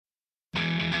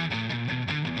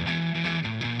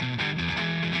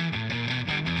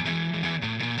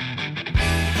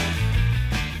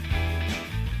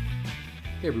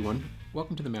Hey everyone,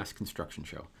 welcome to the Mass Construction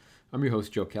Show. I'm your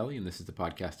host Joe Kelly, and this is the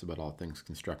podcast about all things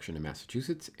construction in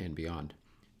Massachusetts and beyond.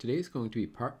 Today is going to be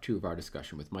part 2 of our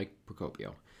discussion with Mike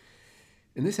Procopio.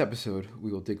 In this episode,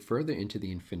 we will dig further into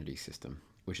the Infinity system,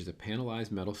 which is a panelized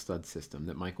metal stud system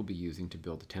that Mike will be using to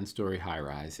build a 10-story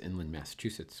high-rise in Lynn,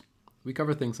 Massachusetts. We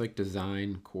cover things like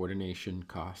design, coordination,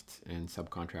 costs, and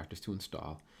subcontractors to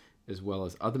install, as well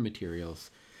as other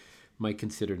materials Mike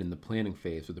considered in the planning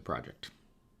phase of the project.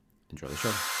 Enjoy the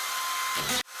show.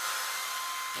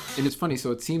 And it's funny,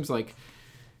 so it seems like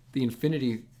the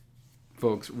Infinity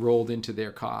folks rolled into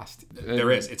their cost.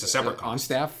 There is. It's a separate cost.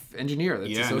 On-staff engineer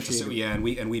that's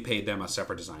associated. And we paid them a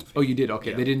separate design fee. Oh, you did?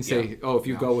 Okay. Yeah. They didn't say, if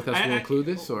you go with us, we'll include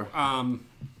this? Or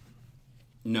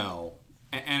No.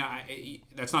 And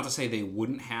that's not to say they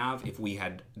wouldn't have if we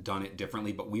had done it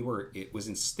differently, but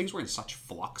things were in such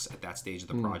flux at that stage of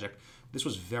the project. This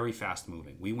was very fast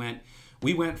moving. We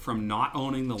went from not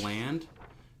owning the land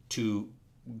to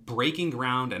breaking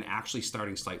ground and actually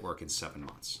starting site work in 7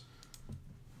 months.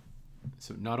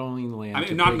 So not owning the land. I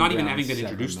mean, not even having been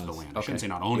introduced to the land. I shouldn't say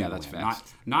not owning the land.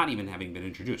 Fast. Not even having been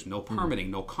introduced. No permitting,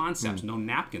 no concepts, no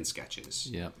napkin sketches.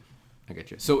 Yeah, I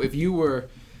get you. So if you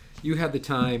had the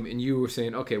time and you were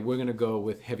saying, okay, we're going to go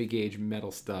with heavy gauge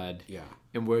metal stud. Yeah.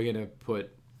 And we're going to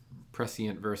put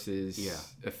Prescient versus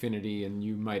Affinity, and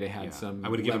you might have had some. I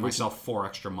would have given myself 4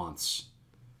 extra months.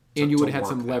 And you would have had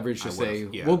some leverage to say,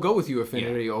 we'll go with you,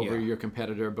 Affinity, over your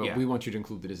competitor, but we want you to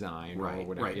include the design, or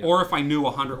whatever. Right. Or if I knew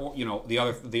 100,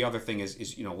 the other thing is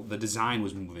the design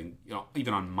was moving.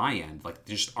 Even on my end, like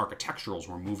just architecturals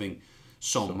were moving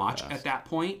so much fast at that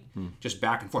point, just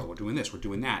back and forth. We're doing this, we're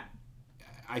doing that.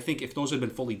 I think if those had been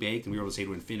fully baked and we were able to say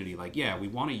to Infinity, like, we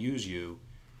want to use you.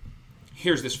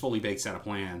 Here's this fully baked set of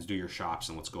plans. Do your shops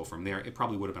and let's go from there. It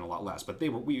probably would have been a lot less. But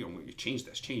we change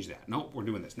this, change that. Nope, we're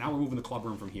doing this. Now we're moving the club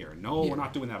room from here. No, we're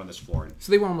not doing that on this floor.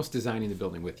 So they were almost designing the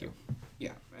building with you.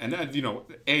 Yeah, and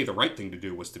A, the right thing to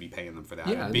do was to be paying them for that.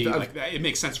 Yeah, and B, it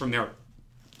makes sense from their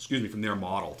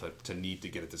model to need to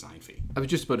get a design fee. I was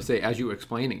just about to say, as you were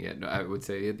explaining it, I would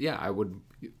say, I would.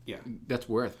 Yeah, that's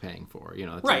worth paying for.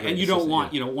 That's right. And you don't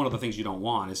want, one of the things you don't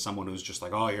want is someone who's just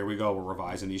like, oh, here we go, we're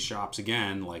revising these shops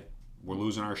again, like. We're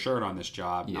losing our shirt on this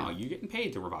job. Yeah. No, you're getting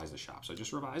paid to revise the shop. So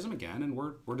just revise them again, and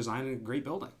we're designing a great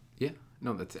building. Yeah.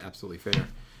 No, that's absolutely fair.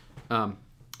 How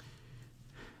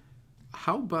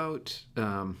about,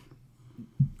 to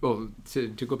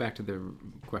go back to the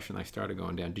question I started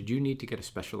going down, did you need to get a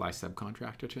specialized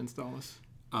subcontractor to install this?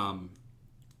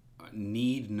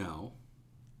 No.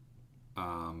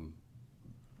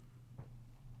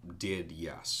 Did,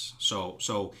 yes. So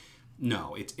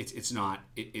no, it's not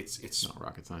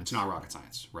rocket science. It's not rocket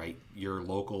science, right? Your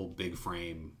local big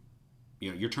frame,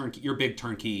 your big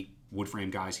turnkey wood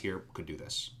frame guys here could do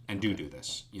this and do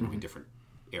this, in different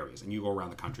areas. And you go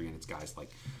around the country and it's guys like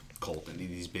Colt and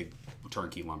these big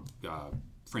turnkey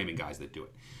framing guys that do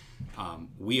it.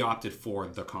 We opted for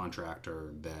the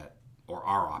contractor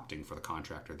are opting for the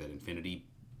contractor that Infinity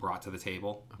brought to the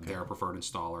table. Okay. They're a preferred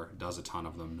installer, does a ton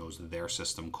of them, knows their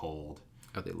system cold.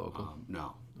 Are they local?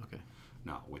 No. Okay.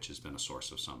 No, which has been a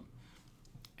source of some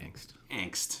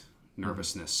angst,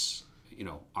 nervousness.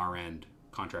 Our end,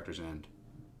 contractors' end,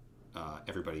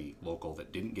 everybody local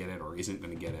that didn't get it or isn't going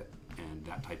to get it, and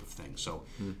that type of thing. So,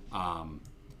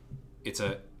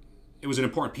 it was an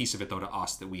important piece of it though to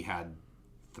us that we had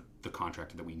the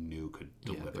contractor that we knew could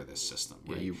deliver this system.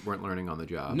 Right? Yeah, you weren't learning on the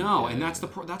job. No, and that's the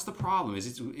problem.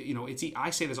 Is I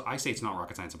say it's not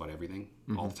rocket science about everything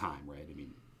all the time, right? I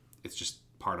mean, it's just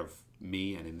part of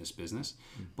me and in this business.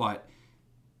 But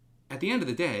at the end of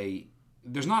the day,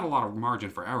 there's not a lot of margin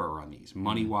for error on these,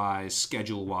 money-wise,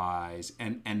 schedule-wise,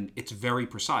 and it's very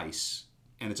precise,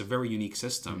 and it's a very unique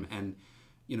system. And,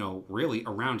 really,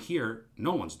 around here,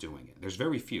 no one's doing it. There's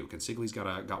very few. Consigli's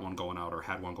got one going out or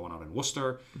had one going out in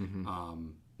Worcester. I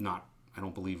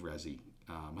don't believe Resi.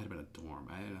 Might have been a dorm.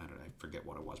 I forget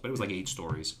what it was, but it was like 8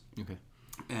 stories. Okay.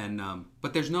 And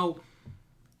but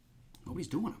nobody's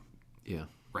doing them. Yeah.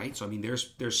 Right? So, I mean,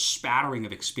 there's spattering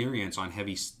of experience on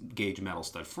heavy gauge metal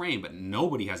stud frame, but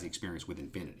nobody has the experience with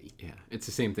Infinity. Yeah. It's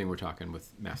the same thing we're talking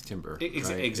with Mass Timber. Right?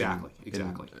 Exactly.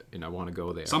 And I want to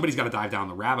go there. Somebody's got to dive down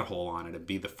the rabbit hole on it and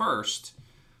be the first.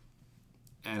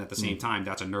 And at the same time,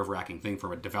 that's a nerve-wracking thing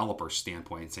from a developer's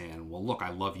standpoint, saying, well, look, I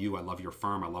love you. I love your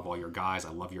firm. I love all your guys. I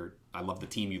love the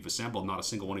team you've assembled. Not a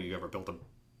single one of you ever built a,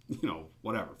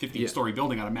 15-story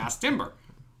building out of Mass Timber.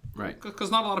 Right.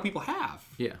 Because not a lot of people have.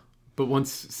 Yeah. But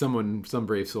once some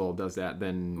brave soul does that,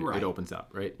 then it opens up,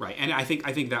 right? Right, and I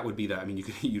think that would be the. I mean,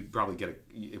 you'd probably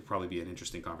it'd probably be an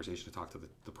interesting conversation to talk to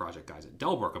the project guys at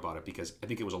Delbrook about it, because I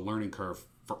think it was a learning curve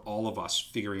for all of us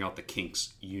figuring out the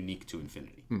kinks unique to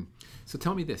Infinity. So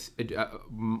tell me this: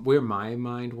 where my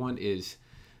mind went is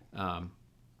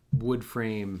wood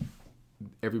frame.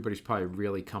 Everybody's probably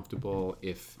really comfortable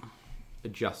if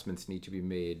adjustments need to be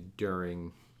made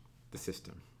during the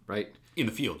system, right? In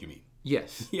the field, you mean?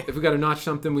 Yes. Yeah. If we got to notch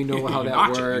something, we know how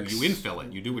that works. You infill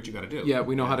it. You do what you got to do. Yeah,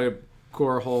 we know how to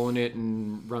core a hole in it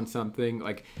and run something.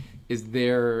 Like, is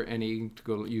there any, to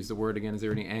go use the word again, is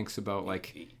there any angst about,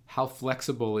 like, how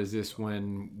flexible is this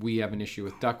when we have an issue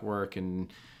with ductwork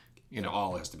and, It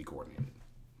all has to be coordinated.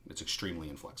 It's extremely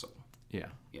inflexible. Yeah.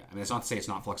 Yeah. I mean, it's not to say it's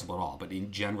not flexible at all, but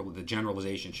in general, the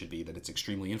generalization should be that it's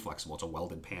extremely inflexible. It's a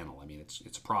welded panel. I mean,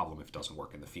 it's a problem if it doesn't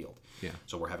work in the field. Yeah.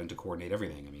 So we're having to coordinate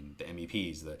everything. I mean, the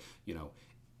MEPs,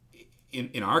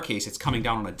 in our case, it's coming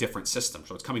down on a different system.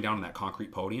 So it's coming down on that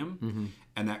concrete podium,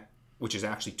 and that, which is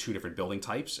actually two different building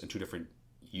types and two different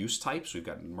use types. We've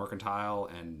got mercantile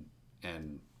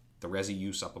and the resi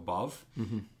use up above,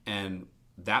 and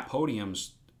that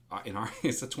podium's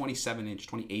it's a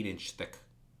 28-inch thick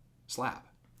slab.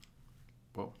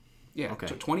 Whoa. Yeah. Okay.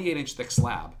 So 28-inch thick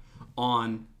slab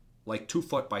on like 2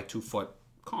 foot by 2 foot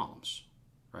columns,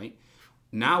 right?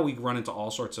 Now we run into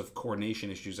all sorts of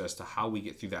coordination issues as to how we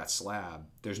get through that slab.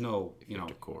 There's no, you have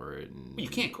to core it. And you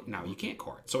can't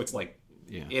core it. So it's like,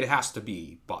 yeah, it has to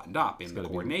be buttoned up in the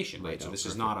coordination, right? So this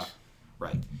is not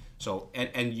right. So,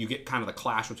 and you get kind of the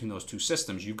clash between those two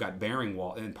systems. You've got bearing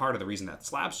wall, and part of the reason that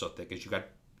slab's so thick is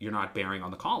you're not bearing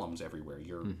on the columns everywhere.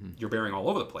 You're bearing all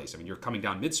over the place. I mean, you're coming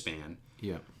down mid-span.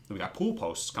 Yeah. We got pool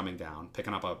posts coming down,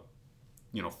 picking up a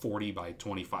 40 by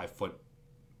 25 foot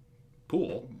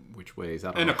pool. Which ways?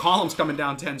 And a column's coming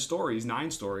down 10 stories, 9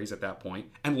 stories at that point,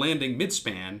 and landing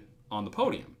mid-span on the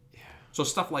podium. Yeah. So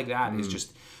stuff like that is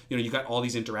just, you got all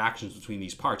these interactions between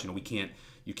these parts.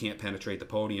 You can't penetrate the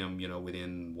podium,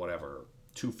 within whatever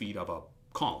 2 feet of a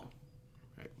column.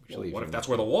 Well, what if that's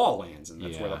where the wall lands and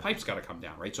that's where the pipe's got to come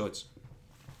down, right? So it's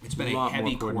been a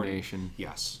heavy coordination.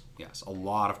 Yes, a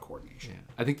lot of coordination. Yeah.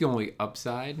 I think the only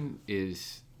upside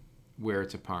is where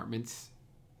it's apartments,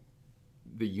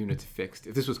 the unit's fixed.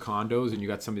 If this was condos and you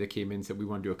got somebody that came in and said, we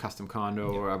want to do a custom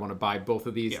condo or I want to buy both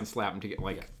of these and slap them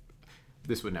together,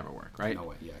 this would never work, right? No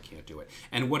way. Yeah, I can't do it.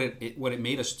 And what it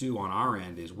made us do on our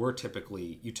end is you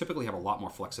typically have a lot more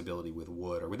flexibility with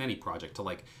wood or with any project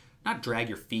to not drag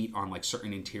your feet on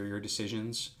certain interior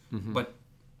decisions, but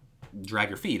drag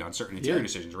your feet on certain interior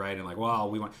decisions, right? And we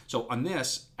want. So on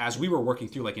this, as we were working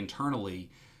through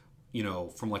internally,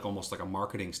 from almost a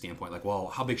marketing standpoint,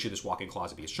 how big should this walk-in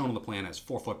closet be? It's shown on the plan as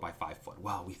 4 foot by 5 foot.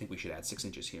 Well, we think we should add 6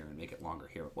 inches here and make it longer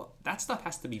here. Well, that stuff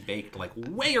has to be baked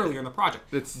way earlier in the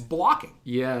project. It's blocking.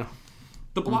 Yeah.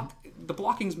 The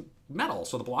blocking's metal,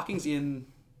 so the blocking's in,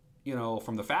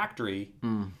 from the factory.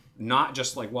 Not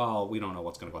just we don't know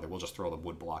what's going to go there. We'll just throw the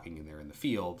wood blocking in there in the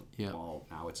field. Yeah. Well,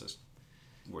 now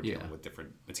we're dealing with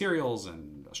different materials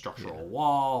and a structural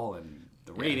wall and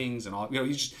the ratings and all.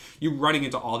 You're running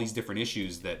into all these different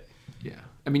issues that. Yeah.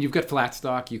 I mean, you've got flat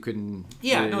stock. You can.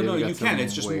 Yeah. No. You can.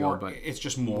 It's just more. It's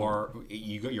just more.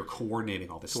 You're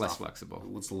coordinating all this stuff. Less flexible.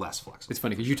 It's less flexible. It's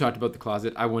funny because you talked about the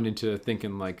closet. I went into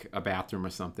thinking a bathroom or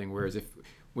something. Whereas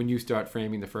when you start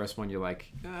framing the first one, you're like,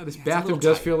 this bathroom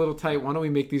does feel a little tight. Why don't we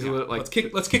make these a little let's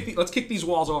kick these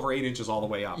walls over 8 inches all the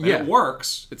way up. And it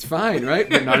works. It's fine, right?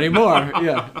 But not anymore.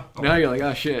 Yeah. Now you're like,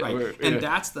 oh shit. Right. And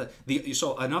that's the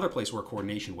so another place where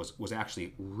coordination was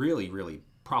actually really, really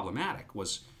problematic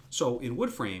was so in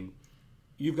wood frame,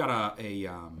 you've got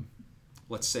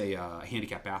let's say a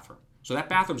handicap bathroom. So that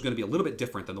bathroom is going to be a little bit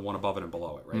different than the one above it and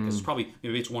below it, right? Because it's probably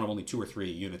maybe it's one of only 2 or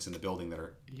 3 units in the building that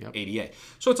are ADA.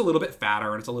 So it's a little bit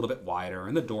fatter and it's a little bit wider,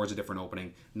 and the door's a different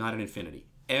opening. Not an Infinity.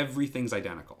 Everything's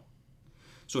identical.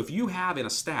 So if you have in a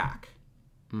stack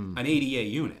an ADA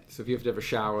unit, so if you have to have a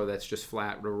shower that's just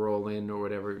flat to roll in or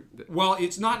whatever. Well,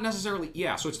 it's not necessarily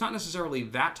So it's not necessarily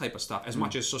that type of stuff as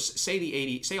much as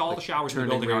say all the showers in the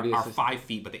building are 5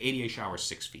 feet, but the ADA shower is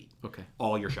 6 feet. Okay.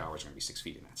 All your showers are going to be 6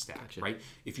 feet in that stack, right?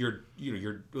 If you're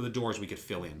the doors we could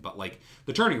fill in, but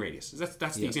the turning radius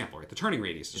that's the example, right? The turning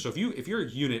radius. So if your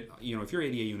unit, if your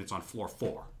ADA unit's on floor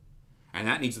 4, and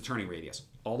that needs the turning radius,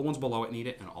 all the ones below it need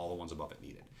it, and all the ones above it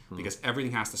need it. Because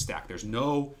everything has to stack.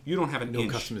 You don't have an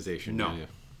inch. Customization.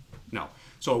 No.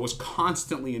 So it was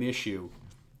constantly an issue,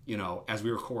 as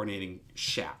we were coordinating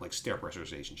stair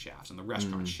pressurization shafts and the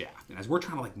restaurant shaft. And as we're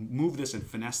trying to move this and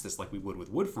finesse this like we would with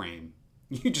wood frame,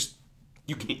 you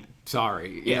can't.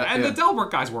 Sorry. Yeah. And the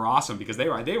Delbrook guys were awesome because they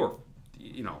were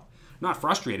not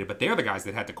frustrated, but they're the guys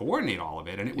that had to coordinate all of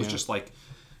it, and it was just like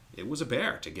it was a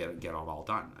bear to get it all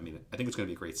done. I mean, I think it's going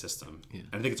to be a great system, and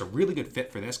I think it's a really good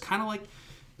fit for this. Kind of like,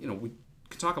 we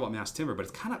could talk about mass timber, but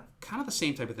it's kind of the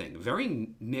same type of thing. Very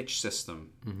niche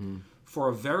system for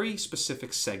a very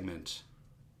specific segment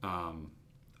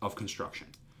of construction.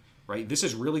 Right, this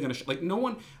is really going to like no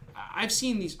one. I've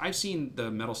seen the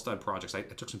metal stud projects. I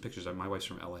took some pictures. My wife's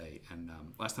from LA, and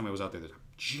last time I was out there, there's a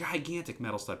gigantic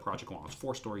metal stud project going on. It's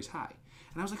 4 stories high,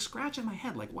 and I was like scratching my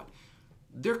head, like what?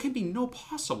 There can be no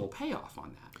possible payoff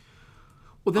on that.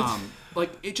 Well, that's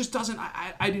like it just doesn't.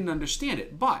 I didn't understand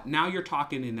it, but now you're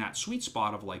talking in that sweet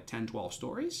spot of like 10, 12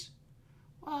 stories.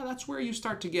 Well, that's where you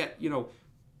start to get,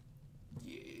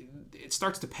 it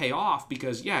starts to pay off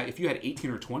because, if you had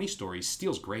 18 or 20 stories,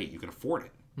 steel's great. You can afford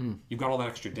it. You've got all that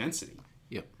extra density.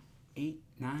 Yep. 8,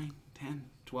 9, 10,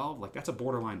 12, like that's a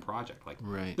borderline project. Like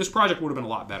this project would have been a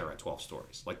lot better at 12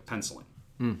 stories, like penciling.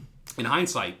 In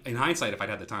hindsight, if I'd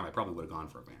had the time, I probably would have gone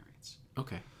for a variance.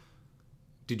 Okay.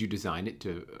 Did you design it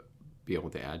to be able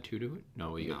to add to it?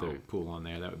 No, you got the pool on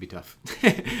there. That would be tough.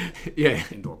 Yeah.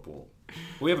 Indoor pool.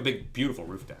 We have a big, beautiful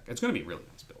roof deck. It's going to be a really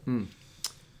nice build.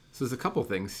 So there's a couple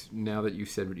things now that you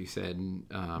said what you said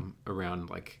around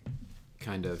like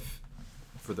kind of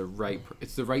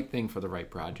it's the right thing for the right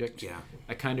project. Yeah.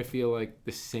 I kind of feel like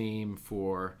the same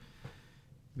for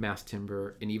mass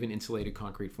timber and even insulated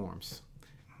concrete forms.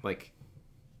 Like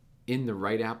in the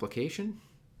right application,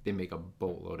 they make a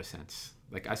boatload of sense.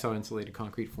 Like I saw insulated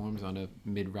concrete forms on a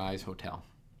mid-rise hotel.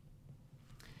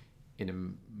 And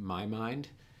in my mind,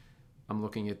 I'm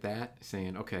looking at that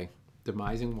saying, okay,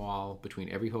 demising wall between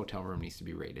every hotel room needs to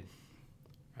be rated,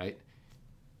 right?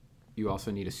 You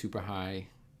also need a super high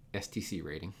STC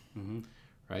rating,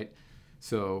 right?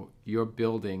 So you're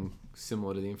building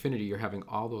similar to the Infinity. You're having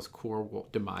all those core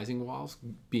demising walls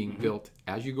being built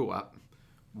as you go up.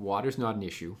 Water's not an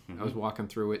issue. I was walking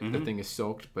through it. The thing is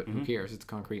soaked, but who cares? It's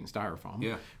concrete and styrofoam.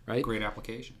 Yeah, right. Great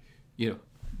application.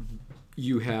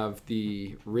 You have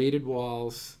the rated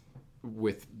walls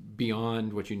with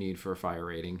beyond what you need for a fire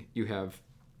rating. You have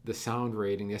the sound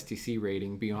rating, the STC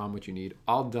rating beyond what you need,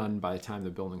 all done by the time the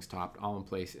building's topped, all in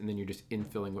place, and then you're just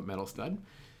infilling with metal stud.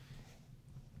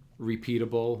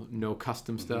 Repeatable, no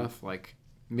custom stuff, like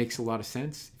makes a lot of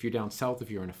sense. If you're down south,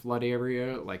 if you're in a flood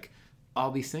area, like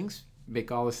all these things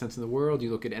make all the sense in the world.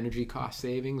 You look at energy cost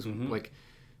savings, like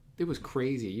it was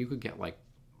crazy. You could get like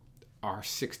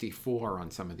R64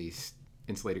 on some of these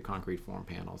insulated concrete form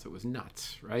panels. It was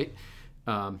nuts, right?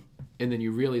 And then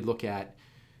you really look at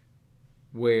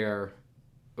where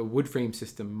a wood frame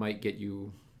system might get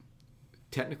you.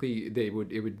 Technically, it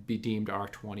would be deemed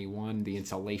R21, the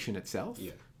insulation itself.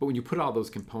 Yeah. But when you put all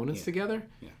those components together,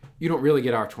 you don't really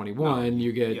get R21. No,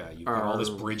 you get you get all this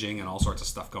bridging and all sorts of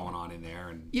stuff going on in there,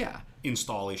 and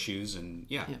install issues, and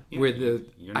where the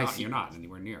you're not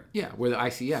anywhere near. Yeah, where the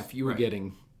ICF you were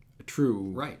getting a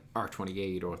true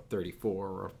R28 or 34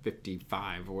 or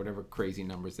 55 or whatever crazy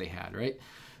numbers they had, right?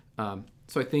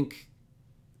 So I think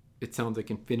it sounds like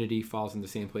Infinity falls in the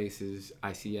same place as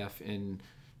ICF and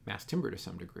mass timber to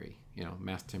some degree.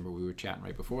 Mass timber, we were chatting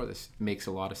right before this, makes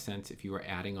a lot of sense if you are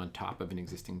adding on top of an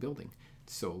existing building.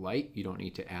 It's so light, you don't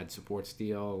need to add support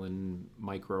steel and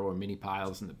micro or mini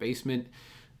piles in the basement.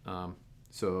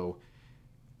 So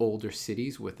older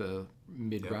cities with a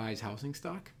mid-rise housing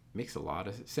stock makes a lot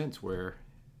of sense, where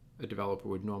a developer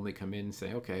would normally come in and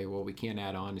say, okay, well, we can't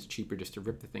add on. It's cheaper just to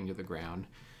rip the thing to the ground.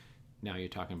 Now you're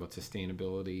talking about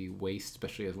sustainability, waste,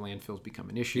 especially as landfills become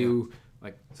an issue.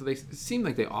 Yeah. So they seem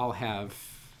like they all have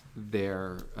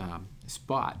their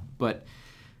spot. But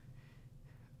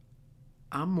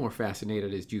I'm more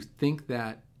fascinated is, do you think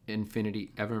that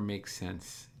Infinity ever makes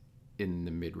sense in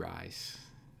the mid-rise?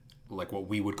 Like what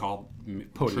we would call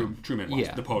true mid-rise,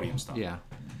 the podium stuff. Yeah.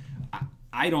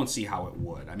 I don't see how it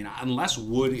would. I mean, unless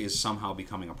wood is somehow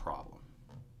becoming a problem,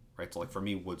 right? So, like, for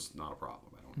me, wood's not a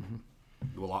problem. I don't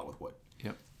do a lot with wood.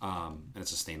 Yep. And it's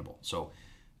sustainable. So,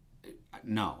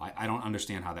 no, I don't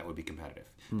understand how that would be competitive.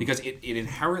 Because it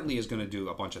inherently is going to do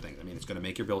a bunch of things. I mean, it's going to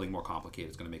make your building more complicated.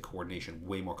 It's going to make coordination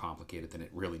way more complicated than it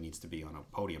really needs to be on a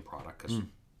podium product. Because, I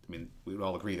mean, we would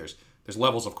all agree there's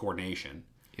levels of coordination.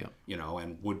 Yeah.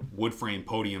 And wood frame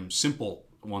podium, simple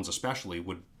ones especially,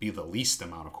 would be the least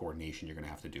amount of coordination you're going to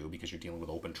have to do, because you're dealing with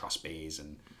open truss bays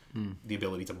and the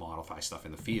ability to modify stuff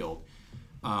in the field.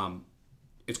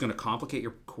 It's going to complicate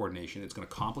your coordination. It's going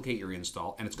to complicate your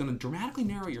install, and it's going to dramatically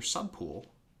narrow your subpool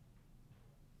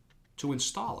to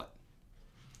install it.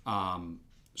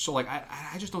 So, like,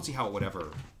 I just don't see how it would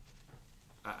ever.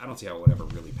 I don't see how it would ever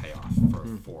really pay off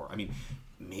for. I mean,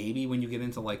 maybe when you get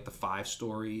into like the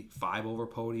 5-story, 5-over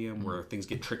podium, where things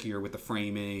get trickier with the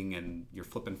framing and you're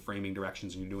flipping framing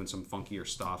directions and you're doing some funkier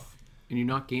stuff. And you're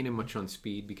not gaining much on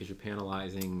speed because you're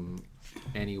panelizing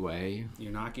anyway.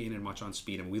 You're not gaining much on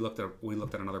speed. And we looked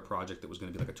at another project that was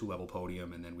going to be like a 2-level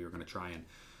podium, and then we were going to try and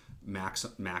max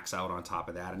out on top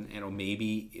of that. And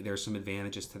maybe there's some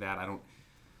advantages to that. I don't.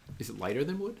 Is it lighter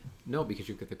than wood? No, because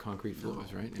you've got the concrete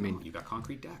floors, right? I mean, you got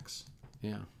concrete decks.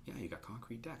 Yeah. Yeah, you got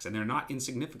concrete decks, and they're not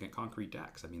insignificant concrete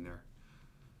decks. I mean, they're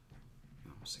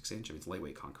 6 inch. I mean, it's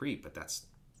lightweight concrete, but that's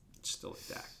still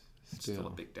a deck. It's still a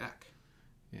big deck.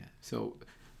 Yeah. So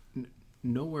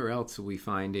nowhere else are we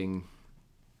finding,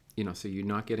 so you're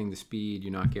not getting the speed,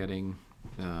 you're not getting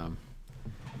the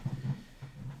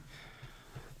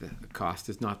cost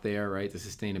is not there, right? The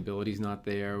sustainability is not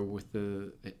there with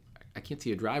I can't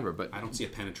see a driver, but I don't see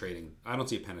it penetrating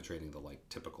the like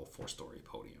typical 4-story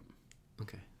podium.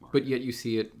 Okay. Market. But yet you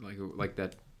see it like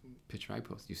that pitch ride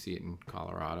post. You see it in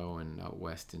Colorado and out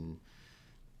west and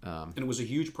it was a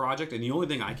huge project, and the only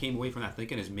thing I came away from that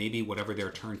thinking is maybe whatever their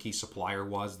turnkey supplier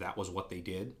was, that was what they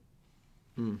did.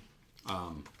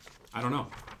 I don't know.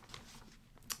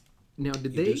 Now,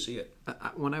 did you do see it?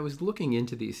 When I was looking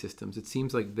into these systems, it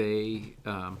seems like they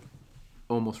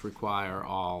almost require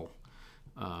all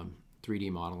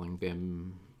 3D modeling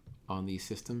BIM on these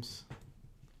systems.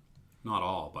 Not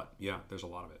all, but yeah, there's a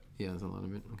lot of it. Yeah, there's a lot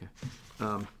of it. Okay.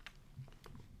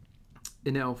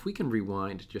 And now, if we can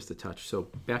rewind just a touch, so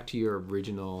back to your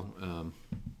original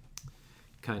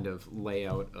kind of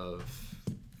layout of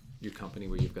your company,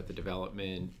 where you've got the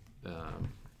development,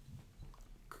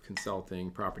 consulting,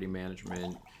 property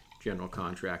management, general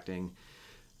contracting.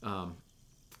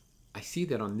 I see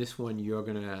that on this one, you're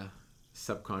going to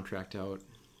subcontract out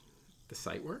the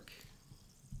site work.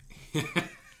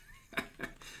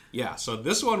 Yeah, so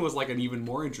this one was like an even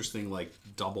more interesting, like,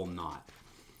 double knot.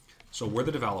 So we're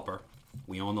the developer.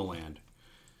 We own the land.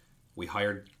 We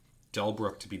hired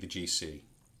Delbrook to be the GC.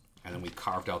 And then we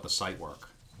carved out the site work.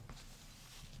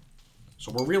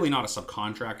 So we're really not a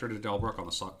subcontractor to Delbrook on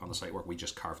the site work. We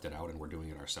just carved it out and we're doing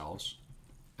it ourselves.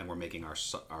 And we're making our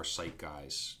site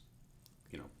guys,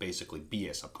 basically be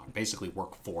a subcontractor. Basically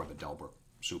work for the Delbrook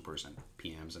supers and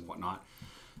PMs and whatnot.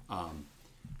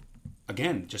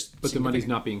 Again, but the money's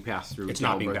not being passed through. It's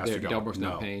not being passed through. Delbrook's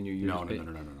not paying you. No.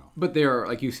 But they're,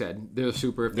 like you said, they're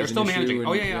super. They're still managing.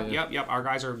 Yep. Our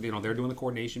guys are, they're doing the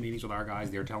coordination meetings with our guys.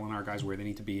 They're telling our guys where they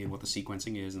need to be and what the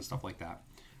sequencing is and stuff like that.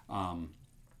 And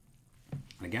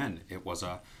again, it was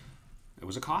a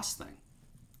cost thing.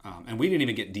 And we didn't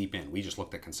even get deep in. We just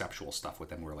looked at conceptual stuff with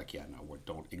them. We were like,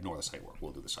 don't ignore the site work.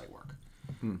 We'll do the site work.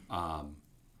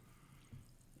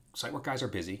 Site work guys are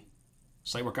busy.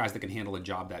 Site work guys that can handle a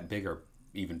job that big are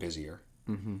even busier.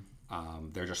 Mm-hmm.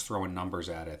 They're just throwing numbers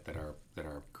at it that are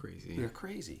crazy. They're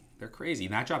crazy.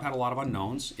 And that job had a lot of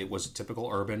unknowns. It was typical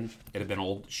urban. It had been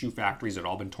old shoe factories that had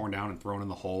all been torn down and thrown in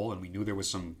the hole. And we knew there was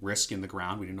some risk in the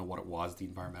ground. We didn't know what it was. The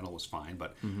environmental was fine,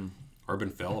 but urban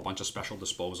fill, a bunch of special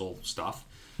disposal stuff.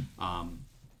 At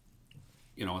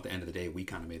the end of the day, we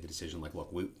kind of made the decision like,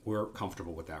 look, we're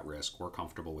comfortable with that risk. We're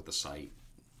comfortable with the site.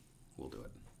 We'll do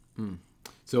it.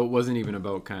 So it wasn't even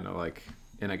about kind of like,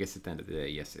 and I guess at the end of the day,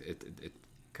 yes, it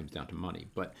comes down to money,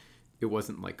 but it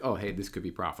wasn't like, oh, hey, this could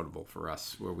be profitable for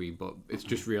us, where we both. It's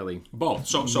just really both.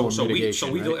 So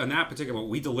we right? in that particular one,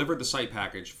 we delivered the site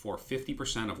package for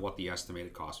 50% of what the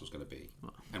estimated cost was going to be,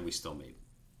 and we still made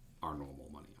our normal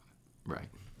money on it. Right.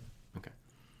 Okay.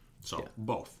 So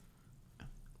both.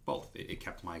 It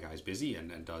kept my guys busy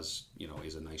and does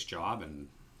is a nice job and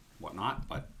whatnot,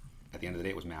 but at the end of the day,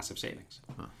 it was massive savings.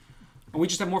 And we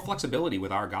just have more flexibility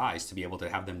with our guys to be able to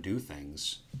have them do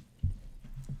things.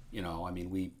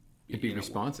 Be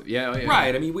responsive. Yeah.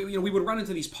 Right. I mean, we would run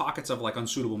into these pockets of like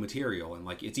unsuitable material, and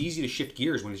like it's easy to shift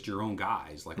gears when it's your own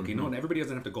guys. Like, okay, everybody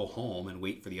doesn't have to go home and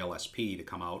wait for the LSP to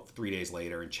come out 3 days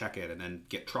later and check it, and then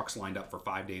get trucks lined up for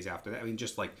 5 days after that. I mean,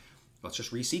 just like let's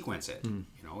just resequence it.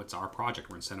 It's our project.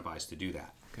 We're incentivized to do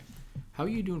that. Okay. How are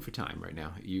you doing for time right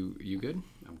now? You good?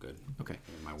 I'm good. Okay.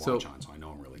 I have my watch on, so I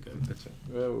know I'm really good. That's right.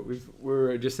 Well,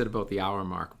 we're just at about the hour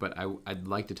mark, but I'd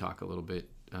like to talk a little bit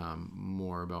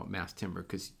more about mass timber,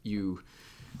 because you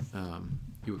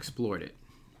explored it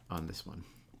on this one.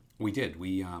 We did.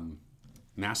 We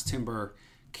mass timber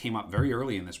came up very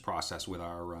early in this process with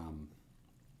our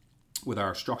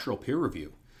structural peer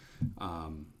review.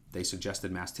 They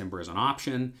suggested mass timber as an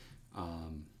option.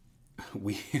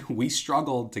 We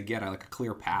struggled to get a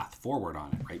clear path forward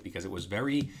on it, right? Because it was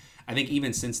very, I think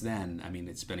even since then, I mean,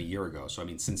 it's been a year ago. So, I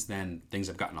mean, since then, things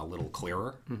have gotten a little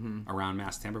clearer around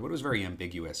mass timber, but it was very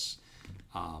ambiguous.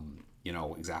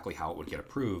 exactly how it would get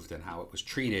approved and how it was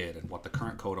treated and what the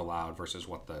current code allowed versus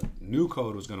what the new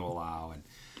code was going to allow, and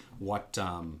what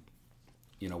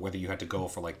whether you had to go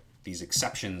for like these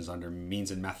exceptions under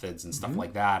means and methods and stuff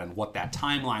like that, and what that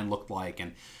timeline looked like.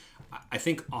 And I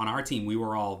think on our team we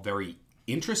were all very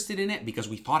interested in it because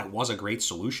we thought it was a great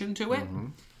solution to it.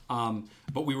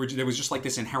 But there was just like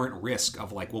this inherent risk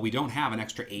of like, well, we don't have an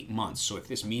extra 8 months. So if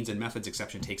this means and methods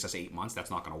exception takes us 8 months,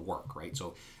 that's not going to work, right?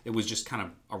 So it was just kind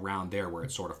of around there where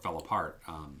it sort of fell apart.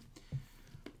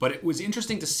 But it was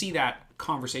interesting to see that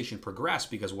conversation progress,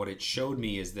 because what it showed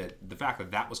me is that the fact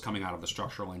that that was coming out of the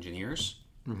structural engineers,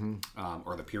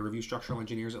 or the peer review structural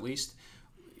engineers at least,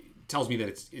 tells me that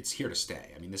it's here to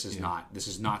stay. I mean, this is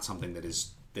not something that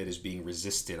is being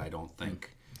resisted, I don't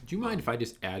think. Do you mind if I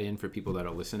just add in for people that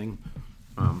are listening?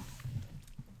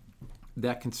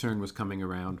 That concern was coming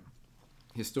around.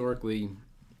 Historically,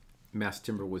 mass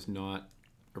timber was not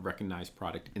a recognized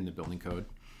product in the building code,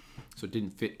 so it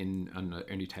didn't fit in on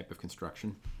any type of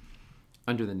construction.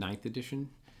 Under the 9th edition,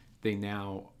 they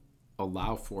now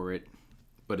allow for it,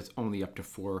 but it's only up to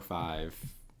 4 or 5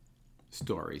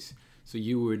 stories. So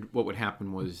what would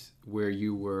happen was, where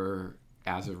you were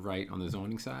as of right on the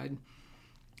zoning side,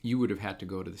 you would have had to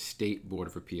go to the State Board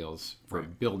of Appeals for a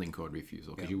building code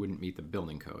refusal, because you wouldn't meet the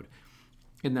building code.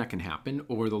 And that can happen,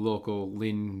 or the local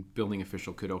Lynn building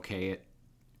official could okay it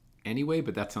anyway,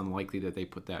 but that's unlikely that they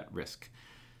put that risk.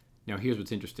 Now, here's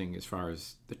what's interesting as far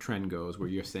as the trend goes, where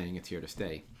you're saying it's here to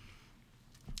stay.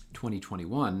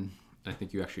 2021, I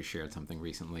think you actually shared something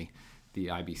recently, the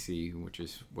IBC, which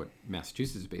is what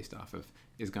Massachusetts is based off of,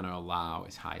 is going to allow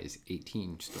as high as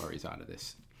 18 stories out of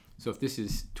this. So if this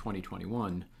is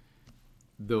 2021,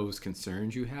 those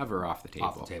concerns you have are off the table.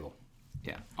 Off the table.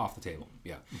 Yeah. Off the table.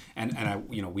 Yeah. And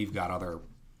we've got other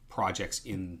projects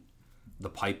in the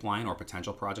pipeline, or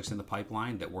potential projects in the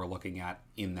pipeline, that we're looking at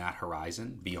in that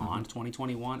horizon beyond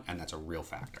 2021, and that's a real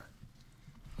factor.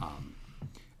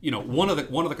 One of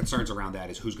the concerns around that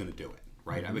is who's going to do it,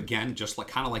 right? Again, just like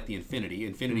kind of like the Infinity.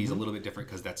 Infinity is a little bit different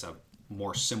because that's a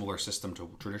more similar system to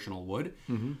traditional wood.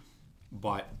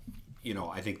 But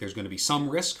I think there's going to be some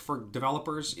risk for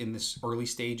developers in this early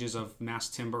stages of mass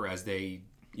timber as they,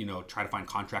 try to find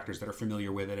contractors that are familiar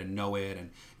with it and know it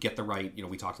and get the right,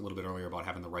 we talked a little bit earlier about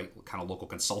having the right kind of local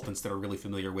consultants that are really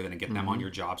familiar with it and get them on your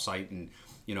job site and,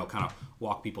 kind of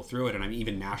walk people through it. And I mean,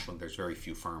 even nationally, there's very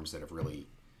few firms that have really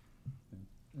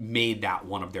made that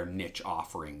one of their niche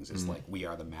offerings, is like, we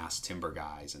are the mass timber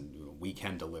guys, and we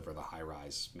can deliver the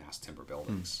high-rise mass timber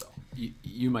buildings. So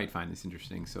you might find this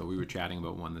interesting. So we were chatting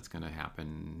about one that's going to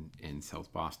happen in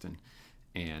South Boston,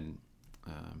 and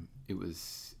it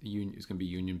was going to be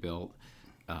union built.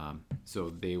 So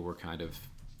they were kind of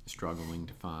struggling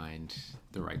to find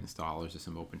the right installers. There's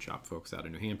some open shop folks out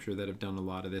of New Hampshire that have done a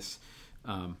lot of this.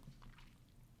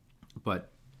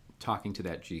 But talking to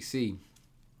that GC,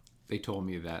 they told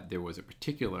me that there was a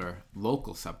particular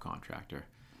local subcontractor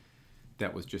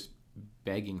that was just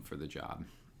begging for the job.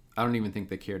 I don't even think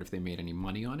they cared if they made any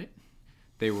money on it.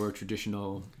 They were a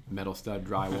traditional metal stud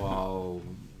drywall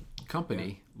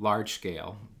company, large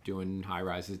scale, doing high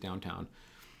rises downtown.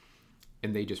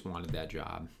 And they just wanted that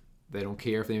job. They don't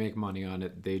care if they make money on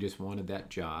it. They just wanted that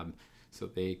job so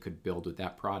they could build with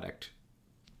that product.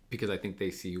 Because I think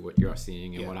they see what you're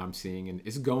seeing and what I'm seeing, and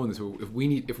it's going. So if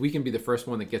we can be the first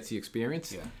one that gets the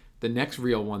experience, the next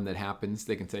real one that happens,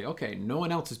 they can say, okay, no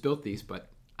one else has built these, but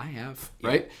I have,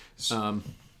 right?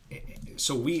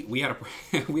 So we had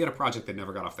a project that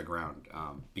never got off the ground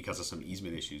because of some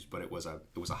easement issues, but it was a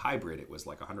hybrid. It was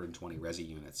like 120 resi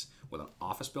units with an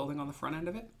office building on the front end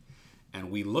of it, and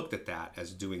we looked at that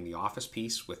as doing the office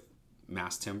piece with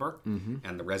mass timber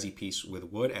and the resi piece with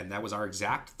wood, and that was our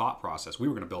exact thought process. We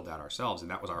were going to build that ourselves,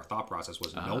 and that was our thought process,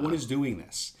 was no one is doing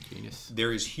this. Genius.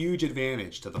 There is huge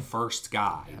advantage to the first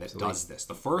guy that does this.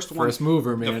 The first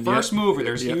mover, man. The first mover.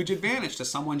 There's huge advantage to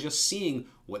someone just seeing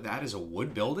what that is, a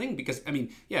wood building, because I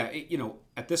mean,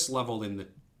 at this level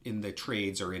in the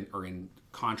trades or in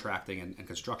contracting and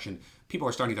construction, people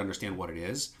are starting to understand what it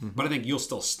is. But I think you'll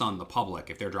still stun the public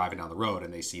if they're driving down the road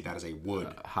and they see that as a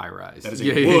wood high rise. That is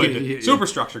a wood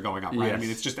superstructure going up, right? Yes. I mean,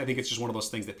 I think it's just one of those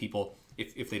things that people,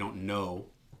 if they don't know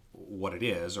what it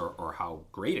is or how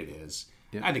great it is,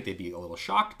 I think they'd be a little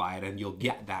shocked by it, and you'll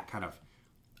get that kind of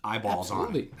eyeballs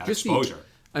on it, that just exposure.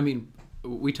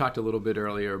 We talked a little bit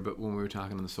earlier, but when we were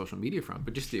talking on the social media front,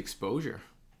 but just the exposure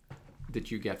that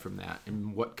you get from that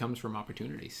and what comes from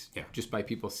opportunities just by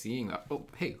people seeing that, oh,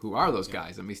 hey, who are those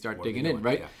guys? Let me start digging in,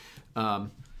 right?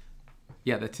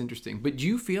 That's interesting. But do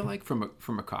you feel like from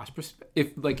a cost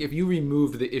perspective, if you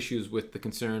remove the issues with the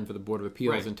concern for the Board of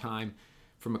Appeals and time,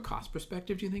 from a cost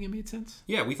perspective, do you think it made sense?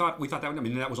 Yeah, we thought that. I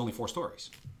mean, that was only 4 stories.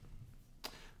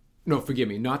 No, forgive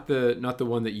me, not the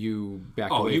one that you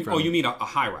backed away from. Oh, you mean a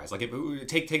high rise? Like,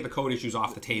 take the code issues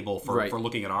off the table for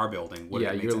looking at our building. Would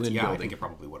it make sense? Yeah, building. I think it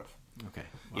probably would have. Okay.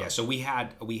 Wow. Yeah, so we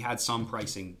had some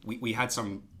pricing. We had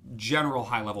some general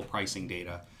high level pricing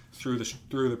data through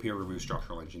the peer review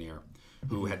structural engineer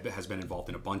who has been involved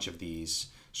in a bunch of these,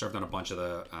 served on a bunch of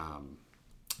the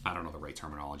I don't know the right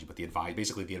terminology, but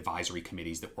basically the advisory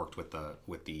committees that worked with the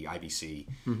IBC.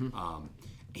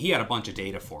 He had a bunch of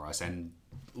data for us, and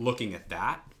looking at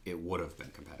that, it would have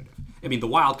been competitive. I mean, the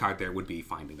wild card there would be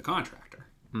finding the contractor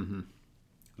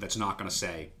that's not going to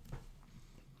say,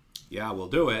 yeah, we'll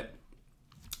do it.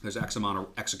 There's X amount of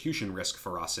execution risk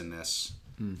for us in this,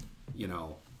 you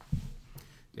know.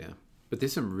 Yeah. But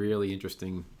there's some really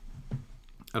interesting,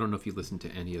 I don't know if you listened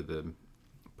to any of the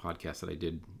podcasts that I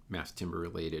did, mass timber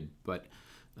related, but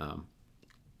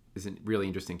there's a really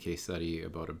interesting case study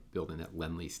about a building that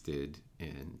Lendlease did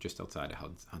just outside of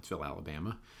Huntsville,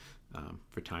 Alabama.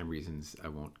 For time reasons, I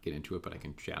won't get into it, but I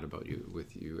can chat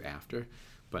with you after.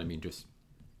 But I mean, just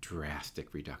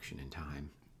drastic reduction in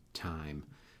time,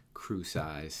 crew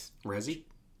size. Resi?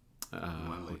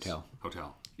 Hotel.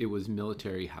 Hotel. It was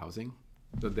military housing.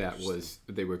 So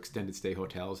they were extended stay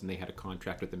hotels, and they had a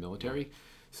contract with the military.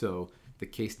 So the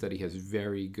case study has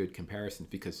very good comparisons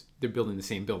because they're building the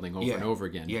same building over and over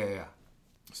again. Yeah.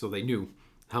 So they knew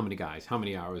how many guys, how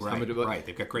many hours, right, how many. Right.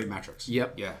 They've got great metrics.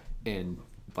 Yep. Yeah. And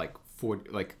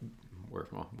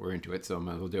we're into it, so I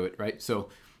might as well do it, right? So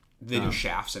they do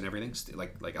shafts and everything,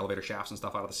 like elevator shafts and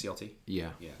stuff out of the CLT. Yeah.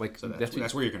 Like so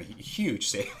that's where you're going to huge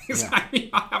savings. Yeah. I mean,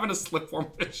 not having a slip form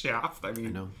with a shaft. I mean, I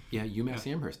know. Yeah, UMass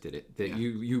Amherst did it. That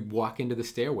you walk into the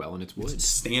stairwell and it's wood.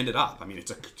 Stand it up. I mean,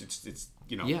 it's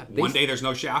one day there's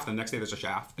no shaft, and the next day there's a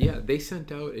shaft. Yeah, they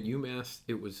sent out at UMass.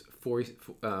 It was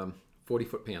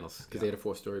 40-foot panels because they had a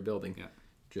 4-story building. Yeah.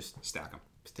 Just stack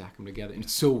them together. And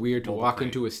it's so weird to walk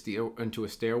into a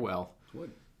stairwell. It's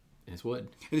wood. And it's wood.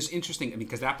 And it's interesting, I mean,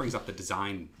 because that brings up the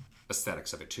design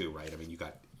aesthetics of it too, right? I mean, you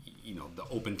got the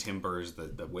open timbers,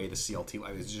 the way the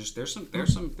CLT is just there's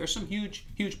some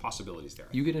huge possibilities there.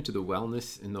 You get into the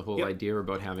wellness and the whole idea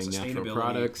about having natural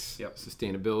products,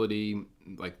 sustainability,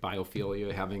 like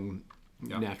biophilia, having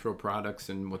natural products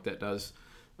and what that does.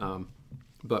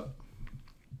 But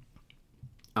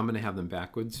I'm going to have them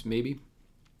backwards, maybe.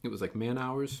 It was like man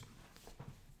hours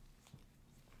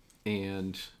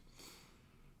and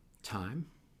time.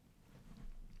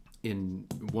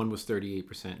 One was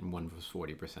 38% and one was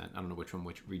 40%. I don't know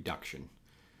which reduction.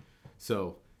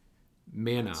 So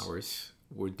man hours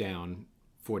were down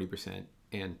 40%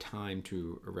 and time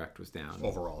to erect was down.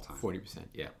 Overall time. 40%,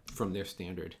 yeah, from their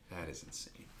standard. That is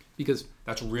insane. Because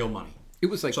that's real money. It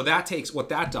was like... So what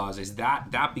that does is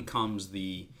that becomes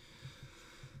the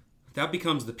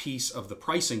piece of the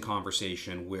pricing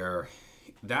conversation where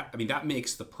that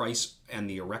makes the price and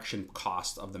the erection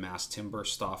cost of the mass timber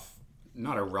stuff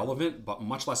not irrelevant, but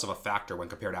much less of a factor when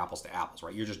compared apples to apples,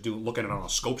 right? You're just looking at it on a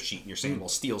scope sheet and you're saying, well,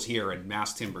 steel's here and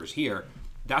mass timber's here.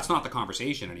 That's not the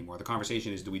conversation anymore. The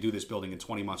conversation is, do we do this building in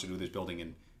 20 months or do this building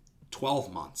in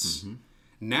 12 months? Mm-hmm.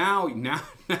 Now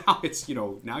it's,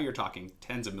 now you're talking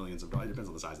tens of millions of dollars. It depends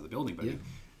on the size of the building, but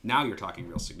now you're talking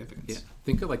real significance. Yeah.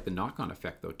 Think of like the knock-on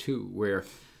effect though too, where,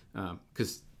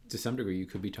 because to some degree you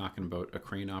could be talking about a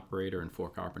crane operator and 4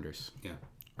 carpenters. Yeah.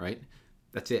 Right?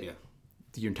 That's it. Yeah.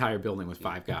 Your entire building was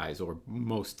 5 guys or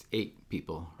most 8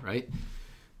 people, right?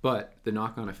 But the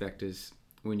knock-on effect is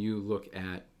when you look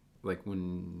at, like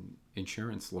when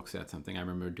insurance looks at something, I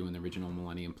remember doing the original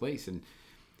Millennium Place and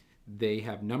they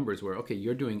have numbers where, okay,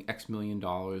 you're doing X million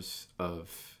dollars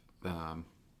of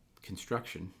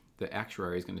construction. The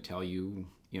actuary is going to tell you,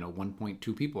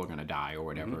 1.2 people are going to die or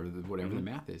whatever, whatever the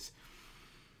math is.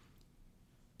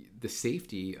 The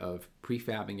safety of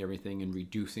prefabbing everything and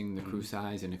reducing the crew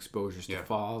size and exposures to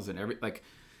falls and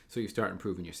so you start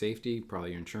improving your safety,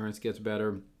 probably your insurance gets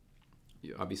better.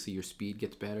 Obviously your speed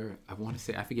gets better.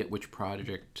 I forget which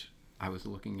project I was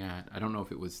looking at. I don't know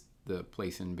if it was the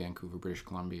place in Vancouver, British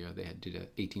Columbia. They did an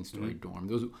 18-story dorm.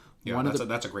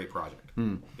 That's a great project.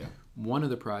 Yeah. One of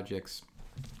the projects,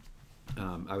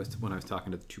 when I was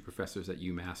talking to the 2 professors at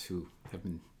UMass who have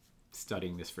been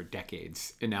studying this for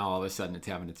decades, and now all of a sudden it's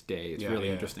having its day. It's really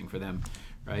interesting for them,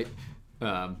 right?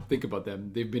 Think about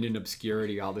them. They've been in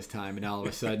obscurity all this time, and now all of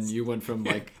a sudden you went from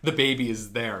like... the baby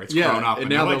is there. It's grown up. And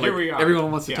now they're like, here we are.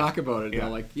 Everyone wants to talk about it. And they're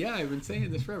like, yeah, I've been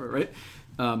saying this forever, right?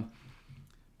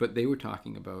 But they were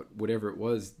talking about whatever it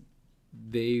was.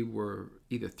 They were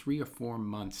either 3 or 4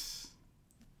 months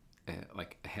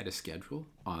ahead of schedule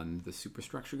on the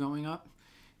superstructure going up.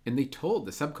 And they told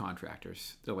the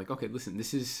subcontractors, they're like, okay, listen,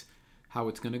 this is how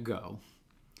it's going to go.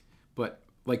 But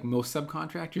like most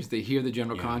subcontractors, they hear the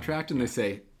general contract and they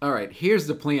say, all right, here's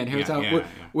the plan. Here's how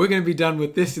we're going to be done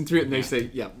with this in 3. And they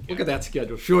say, look at that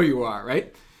schedule. Sure you are,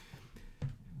 right?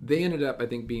 They ended up, I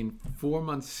think, being 4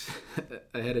 months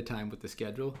ahead of time with the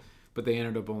schedule. But they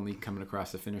ended up only coming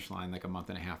across the finish line like a month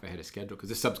and a half ahead of schedule because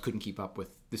the subs couldn't keep up with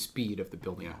the speed of the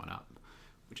building going up,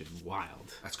 which is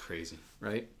wild. That's crazy,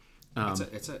 right?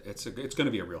 It's going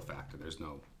to be a real factor. There's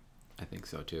no. I think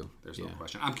so too. There's no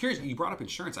question. I'm curious. You brought up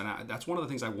insurance, and that's one of the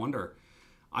things I wonder.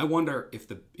 I wonder if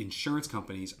the insurance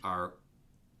companies are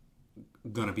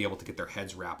going to be able to get their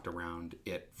heads wrapped around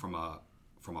it from a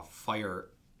fire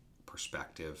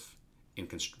perspective, in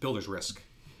builder's risk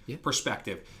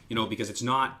perspective. Because it's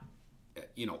not.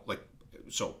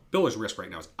 So builder's risk right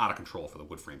now is out of control for the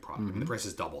wood frame product. I mean, the price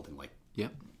has doubled in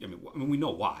I mean, we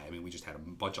know why. I mean, we just had a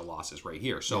bunch of losses right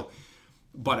here. So,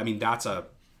 but I mean, that's a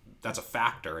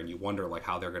factor, and you wonder like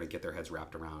how they're going to get their heads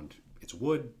wrapped around. It's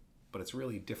wood, but it's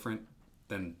really different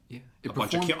than a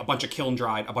bunch of kiln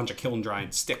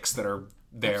dried sticks that are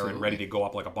there and ready to go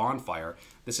up like a bonfire.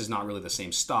 This is not really the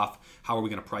same stuff. How are we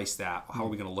going to price that? How are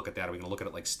we going to look at that? Are we going to look at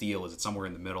it like steel? Is it somewhere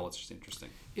in the middle? It's just interesting.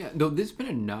 Yeah, no, there's been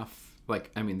enough.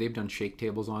 Like, I mean, they've done shake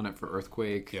tables on it for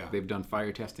earthquake. Yeah. They've done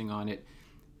fire testing on it.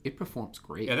 It performs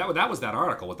great. Yeah, that was that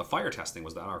article with the fire testing.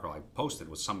 Was that article I posted?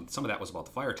 Was some of that was about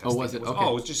the fire testing? Oh, was it? Okay.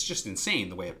 It was just insane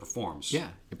the way it performs. Yeah,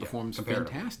 it performs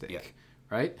fantastic. Yeah.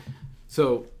 Right.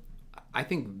 So, I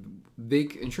think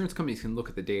insurance companies can look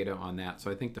at the data on that.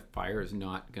 So I think the fire is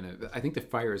not gonna. I think the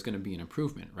fire is going to be an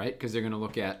improvement, right? Because they're going to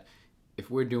look at if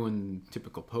we're doing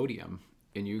typical podium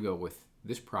and you go with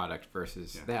this product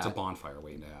versus that. It's a bonfire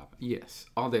waiting to happen. Yes,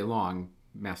 all day long,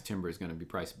 mass timber is going to be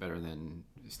priced better than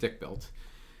stick built.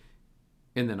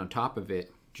 And then on top of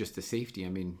it, just the safety. I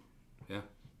mean,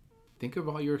 think of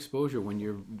all your exposure when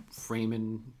you're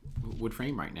framing wood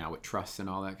frame right now with truss and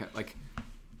all that. Like,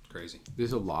 crazy.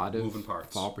 There's a lot of moving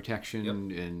parts, fall protection,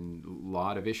 and a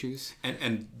lot of issues.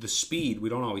 And the speed, we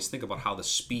don't always think about how the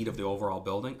speed of the overall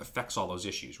building affects all those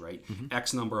issues, right?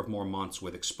 X number of more months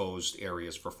with exposed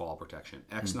areas for fall protection.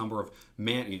 X number of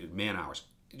man hours.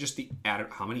 Just the added,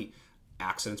 how many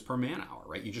accidents per man hour,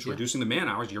 right? You're just reducing the man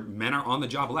hours. Your men are on the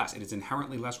job less. It is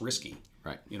inherently less risky,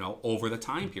 right? Over the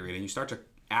time period. And you start to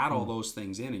add all those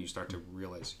things in, and you start to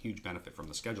realize huge benefit from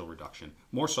the schedule reduction.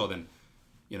 More so than,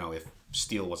 if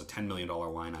steel was a $10 million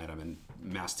line item and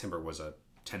mass timber was a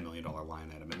 $10 million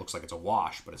line item. It looks like it's a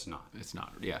wash, but it's not. It's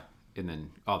not, And then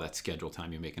all that schedule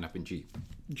time you're making up in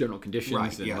general conditions.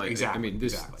 Right, and exactly. I mean,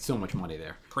 there's so much money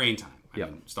there. Crane time. I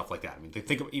mean, stuff like that. I mean,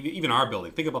 think of even our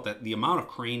building. Think about the amount of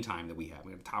crane time that we have.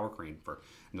 We have a tower crane for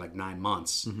like 9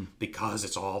 months because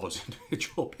it's all those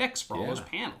individual picks for all those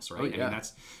panels, right? I mean,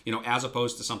 that's, as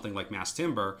opposed to something like mass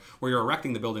timber where you're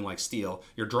erecting the building like steel,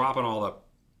 you're dropping all the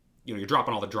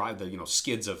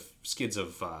skids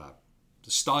of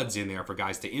studs in there for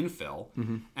guys to infill,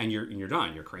 and you're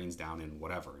done. Your crane's down in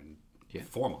whatever in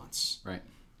 4 months, right?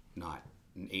 Not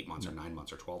in 8 months or 9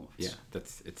 months or 12 months. Yeah,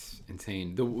 it's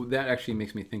insane. That actually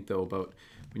makes me think though about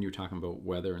when you were talking about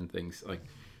weather and things. Like,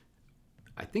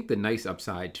 I think the nice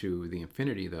upside to the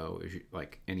Infinity though is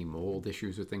like any mold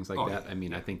issues or things like that. I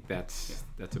mean, I think that's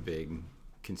a big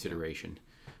consideration.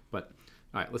 But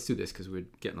all right, let's do this because we're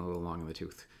getting a little long in the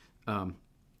tooth. And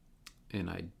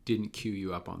I didn't cue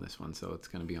you up on this one, so it's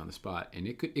going to be on the spot. And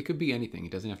it could be anything.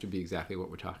 It doesn't have to be exactly what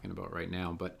we're talking about right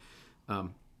now. But what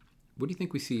do you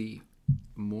think we see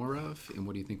more of, and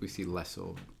what do you think we see less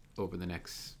of over the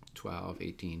next 12,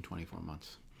 18, 24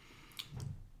 months?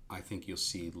 I think you'll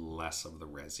see less of the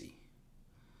resi.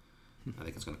 I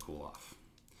think it's going to cool off.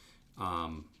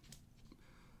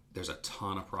 There's a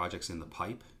ton of projects in the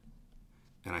pipe,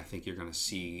 and I think you're going to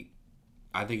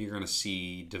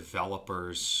see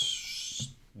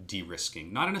developers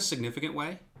de-risking, not in a significant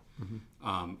way.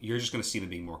 You're just going to see them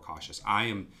being more cautious. I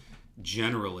am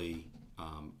generally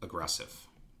aggressive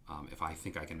if I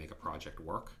think I can make a project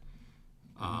work.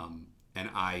 And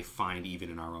I find even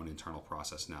in our own internal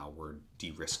process now, we're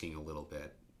de-risking a little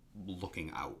bit,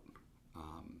 looking out,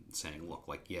 saying, look,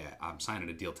 I'm signing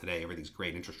a deal today. Everything's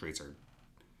great. Interest rates are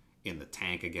in the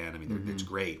tank again. I mean, it's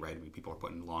great, right? I mean, people are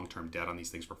putting long-term debt on these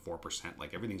things for 4%.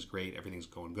 Like, everything's great. Everything's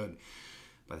going good.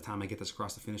 By the time I get this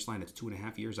across the finish line, it's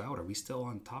 2.5 years out. Are we still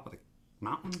on top of the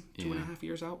mountain 2.5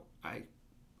 years out? I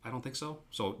don't think so.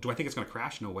 So do I think it's going to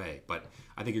crash? No way. But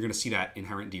I think you're going to see that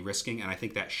inherent de-risking, and I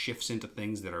think that shifts into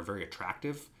things that are very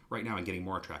attractive right now and getting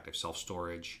more attractive.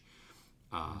 Self-storage,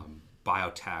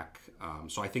 biotech.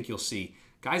 So I think you'll see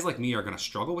guys like me are going to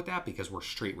struggle with that because we're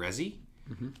straight resi.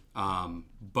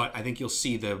 But I think you'll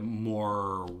see the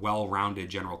more well-rounded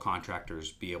general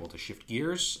contractors be able to shift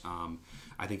gears.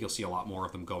 I think you'll see a lot more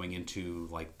of them going into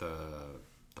like the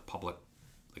public,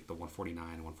 like the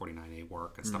 149 and 149A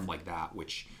work and stuff like that,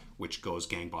 which goes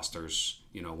gangbusters,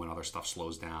 when other stuff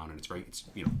slows down, and it's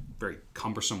very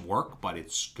cumbersome work, but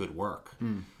it's good work.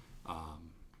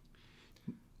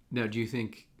 Now, do you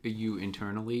think you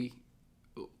internally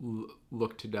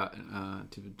look to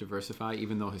diversify,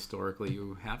 even though historically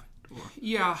you haven't?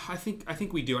 Yeah, I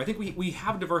think we do. I think we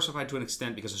have diversified to an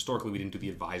extent because historically we didn't do the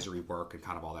advisory work and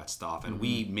kind of all that stuff, and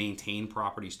we maintain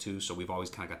properties too, so we've always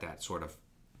kind of got that sort of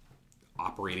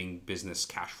operating business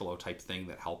cash flow type thing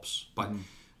that helps. But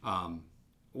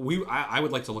I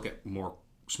would like to look at more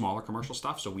smaller commercial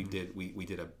stuff. So we did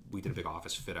a big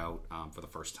office fit out for the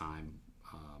first time.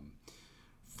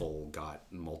 Full, got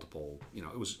multiple.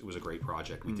 It was a great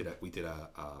project. We did a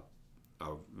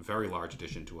very large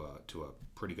addition to a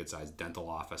pretty good sized dental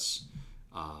office.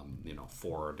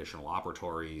 4 additional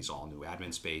operatories, all new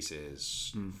admin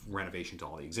spaces, renovation to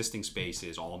all the existing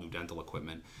spaces, all new dental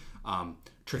equipment.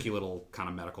 Tricky little kind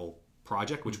of medical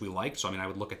project, which we liked. So I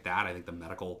would look at that. I think the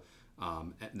medical,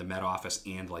 the med office,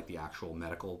 and like the actual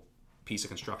medical piece of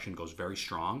construction goes very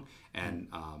strong. And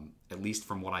at least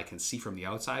from what I can see from the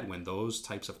outside, when those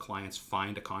types of clients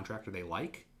find a contractor they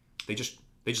like, they just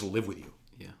live with you.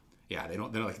 Yeah,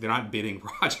 they're not bidding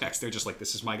projects. They're just like,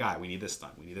 this is my guy. We need this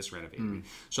done. We need this renovated.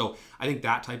 So I think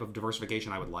that type of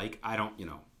diversification I would like. I don't,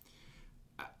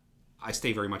 I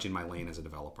stay very much in my lane as a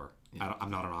developer. Yeah. I'm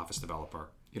not an office developer.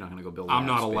 You're not going to go build. I'm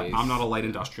not a light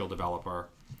industrial developer.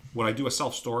 Would I do a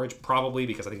self-storage? Probably,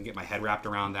 because I can get my head wrapped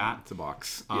around that. It's a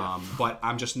box. But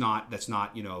I'm just not. That's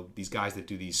not. These guys that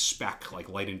do these spec like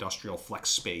light industrial flex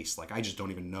space. Like I just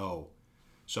don't even know.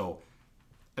 So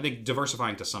I think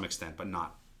diversifying to some extent, but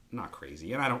not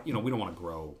crazy. And I don't. We don't want to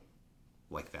grow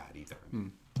like that either.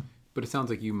 But it sounds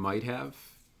like you might have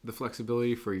the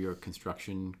flexibility for your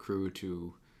construction crew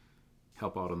to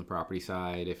help out on the property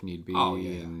side if need be.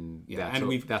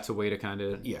 That's a way to kind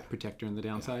of protect her in the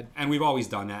downside. And we've always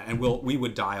done that, and we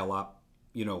would dial up.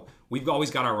 We've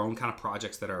always got our own kind of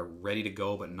projects that are ready to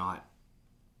go, but not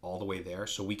all the way there.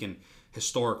 So we can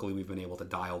historically we've been able to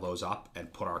dial those up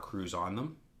and put our crews on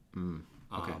them.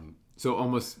 Okay. So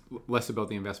almost less about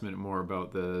the investment, more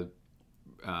about the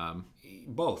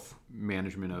both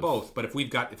management of both. But if we've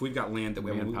got land that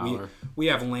we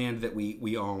have land that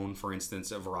we own, for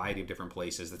instance, a variety of different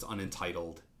places that's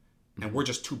unentitled, and we're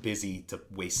just too busy to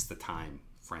waste the time,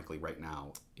 frankly, right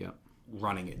now.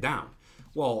 Running it down.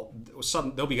 Well,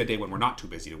 there'll be a day when we're not too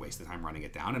busy to waste the time running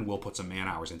it down, and we'll put some man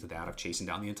hours into that of chasing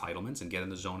down the entitlements and getting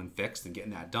the zoning fixed and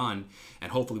getting that done,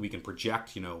 and hopefully we can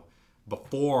project,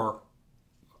 before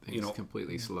things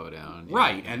completely slow down.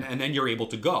 Right, and then you're able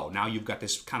to go. Now you've got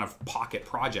this kind of pocket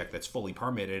project that's fully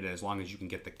permitted, and as long as you can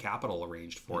get the capital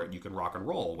arranged for it, you can rock and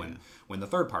roll when the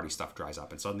third party stuff dries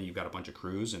up, and suddenly you've got a bunch of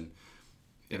crews and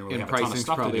really have a ton of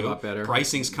stuff to do. A lot better.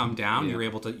 Pricing's come down. You're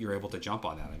able to jump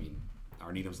on that.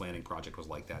 Our Needham's Landing project was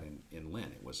like that in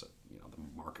Lynn. It was the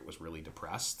market was really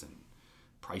depressed and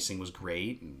pricing was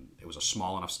great, and it was a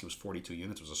small enough. It was 42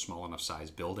 units. It was a small enough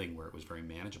size building where it was very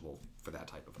manageable for that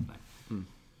type of a thing.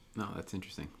 No, that's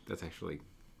interesting. That's actually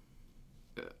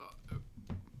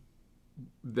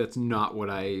that's not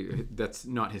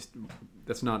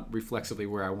reflexively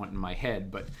where I want in my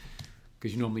head, but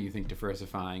because normally you think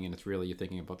diversifying and it's really you're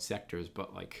thinking about sectors,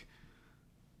 but like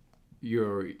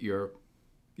you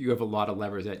have a lot of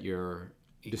levers at your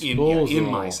disposal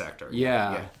in my sector.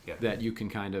 That you can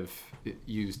kind of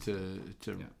use to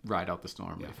ride out the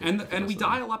storm. And we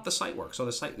dial up the site work, so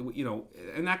the site,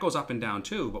 and that goes up and down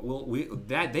too.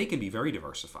 But they can be very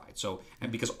diversified. So,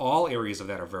 and because all areas of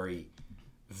that are very,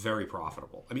 very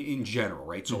profitable. In general,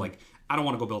 right? So like, I don't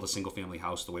want to go build a single family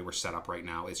house the way we're set up right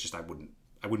now. It's just I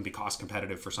wouldn't be cost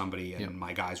competitive for somebody, and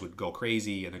my guys would go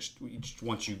crazy. And just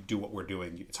once you do what we're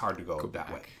doing, it's hard to go that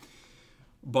back. Way.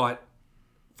 But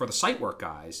for the site work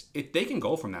guys, they can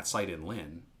go from that site in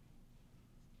Lynn,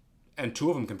 and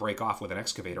 2 of them can break off with an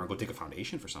excavator and go dig a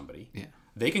foundation for somebody. Yeah.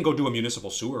 They can go do a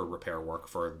municipal sewer repair work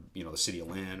for the city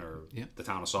of Lynn or the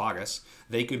town of Saugus.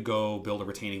 They could go build a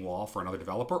retaining wall for another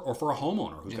developer or for a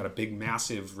homeowner who's got a big,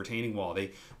 massive retaining wall.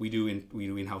 We do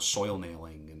in-house soil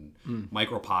nailing and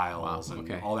micropiles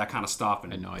and all that kind of stuff.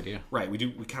 And I had no idea. Right. We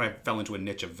kind of fell into a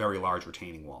niche of very large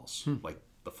retaining walls, like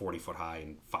the 40-foot high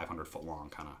and 500-foot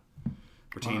long kind of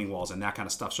retaining walls and that kind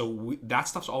of stuff. So that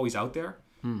stuff's always out there,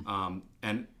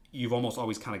 and you've almost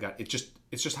always kind of got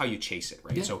it's just how you chase it,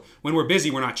 right? Yeah. So when we're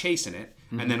busy, we're not chasing it,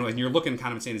 and then when you're looking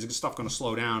kind of saying, is this stuff going to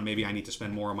slow down? Maybe I need to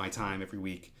spend more of my time every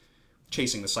week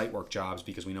chasing the site work jobs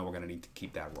because we know we're going to need to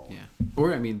keep that rolling. Yeah.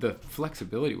 Or, I mean, the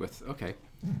flexibility with, okay,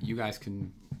 you guys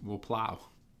we'll plow.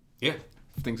 Yeah.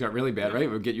 If things got really bad, right?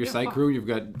 We'll get your site crew, you've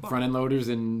got front end loaders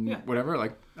and whatever.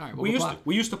 Like, all right,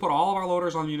 we used to put all of our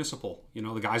loaders on municipal. You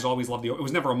know, the guys always loved it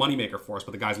was never a moneymaker for us,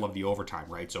 but the guys loved the overtime,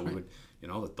 right? So we would, you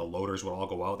know, the loaders would all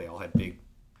go out. They all had big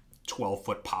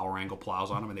 12-foot power angle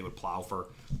plows on them, and they would plow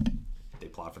they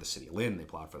plowed for the city of Lynn, they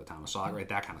plowed for the town of Sauk, right?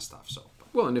 That kind of stuff. So.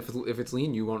 Well, and if it's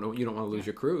lean, you don't want to lose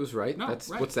your crews, right? No,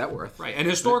 what's that worth? Right. And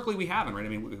historically, we haven't, right? I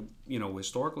mean,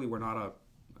 historically, we're not a,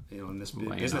 in this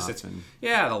business, it's the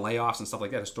layoffs and stuff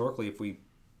like that. Historically, if we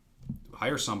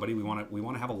hire somebody, we want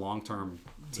to have a long-term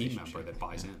team member that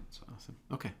buys in. So. Awesome.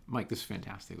 Okay, Mike, this is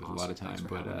fantastic. It was a lot of time,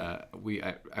 but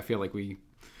I feel like we're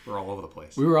all over the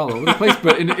place. We were all over the place,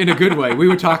 but in a good way. We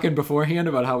were talking beforehand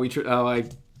about how I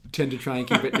tend to try and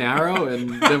keep it narrow,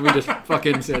 and then we just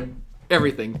fucking said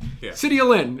everything. Yeah. City of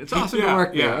Lynn. It's awesome to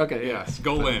work there. Okay. Yes.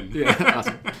 Go Lynn. Yeah.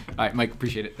 Awesome. All right, Mike.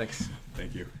 Appreciate it. Thanks.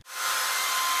 Thank you.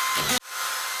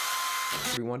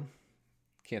 Everyone,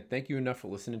 can't thank you enough for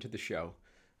listening to the show.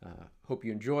 Hope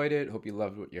you enjoyed it. Hope you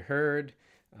loved what you heard.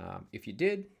 If you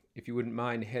did, if you wouldn't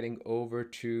mind heading over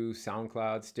to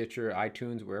SoundCloud, Stitcher,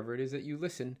 iTunes, wherever it is that you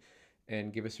listen,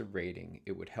 and give us a rating.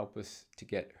 It would help us to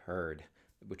get heard,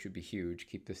 which would be huge.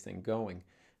 Keep this thing going.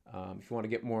 If you want to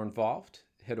get more involved,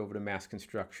 head over to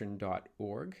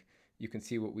massconstruction.org. You can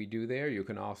see what we do there. You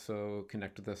can also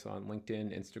connect with us on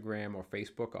LinkedIn, Instagram, or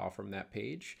Facebook, all from that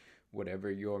page,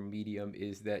 whatever your medium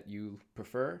is that you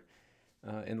prefer.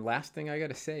 And last thing I got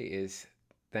to say is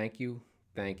thank you,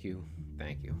 thank you,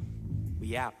 thank you.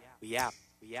 We out.